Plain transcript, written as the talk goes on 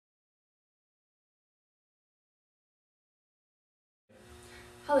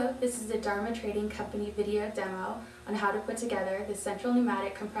Hello, this is the Dharma Trading Company video demo on how to put together the central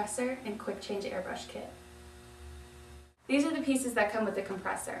pneumatic compressor and quick change airbrush kit. These are the pieces that come with the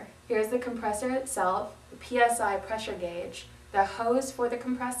compressor. Here's the compressor itself, the PSI pressure gauge, the hose for the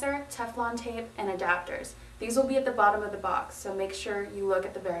compressor, Teflon tape, and adapters. These will be at the bottom of the box, so make sure you look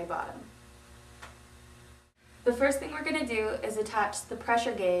at the very bottom. The first thing we're going to do is attach the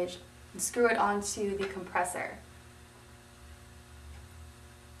pressure gauge and screw it onto the compressor.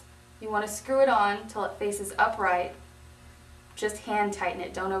 You want to screw it on until it faces upright. Just hand tighten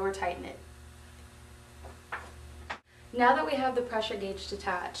it, don't over tighten it. Now that we have the pressure gauge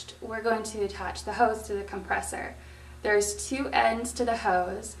attached, we're going to attach the hose to the compressor. There's two ends to the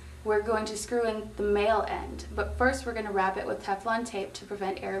hose. We're going to screw in the male end, but first we're going to wrap it with Teflon tape to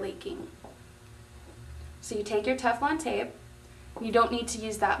prevent air leaking. So you take your Teflon tape, you don't need to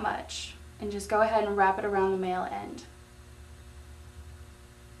use that much, and just go ahead and wrap it around the male end.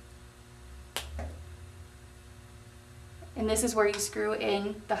 And this is where you screw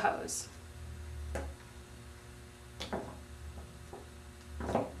in the hose.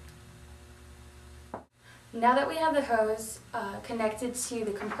 Now that we have the hose connected to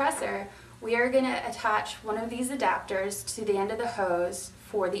the compressor, we are going to attach one of these adapters to the end of the hose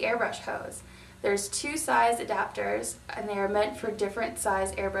for the airbrush hose. There's two size adapters and they are meant for different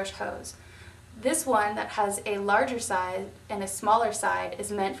size airbrush hose. This one that has a larger side and a smaller side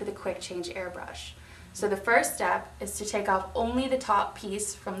is meant for the quick change airbrush. So the first step is to take off only the top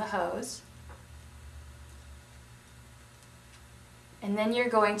piece from the hose, and then you're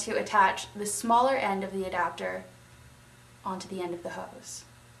going to attach the smaller end of the adapter onto the end of the hose.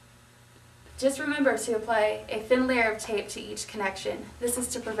 Just remember to apply a thin layer of tape to each connection. This is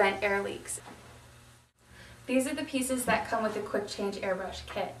to prevent air leaks. These are the pieces that come with the quick change airbrush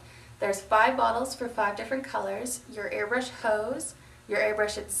kit. There's 5 bottles for 5 different colors, your airbrush hose, your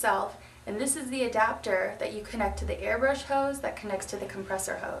airbrush itself, and this is the adapter that you connect to the airbrush hose that connects to the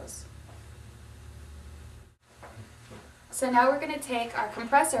compressor hose. So now we're going to take our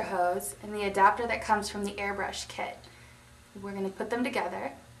compressor hose and the adapter that comes from the airbrush kit. We're going to put them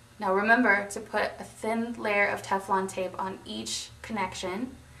together. Now remember to put a thin layer of Teflon tape on each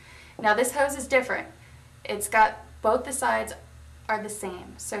connection. Now this hose is different. It's got both the sides are the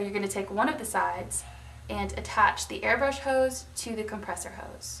same. So you're going to take one of the sides and attach the airbrush hose to the compressor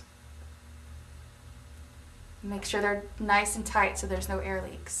hose. Make sure they're nice and tight so there's no air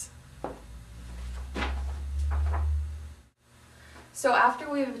leaks. So after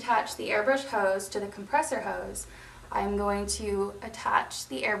we've attached the airbrush hose to the compressor hose, I'm going to attach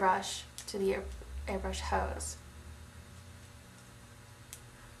the airbrush to the airbrush hose.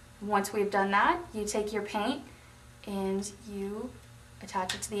 Once we've done that, you take your paint and you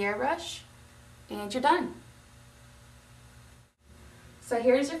attach it to the airbrush and you're done. So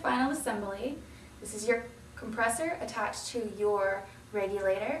here's your final assembly. This is your compressor attached to your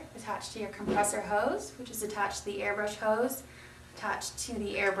regulator, attached to your compressor hose, which is attached to the airbrush hose, attached to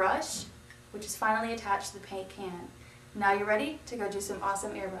the airbrush, which is finally attached to the paint can. Now you're ready to go do some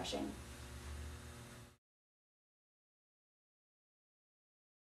awesome airbrushing.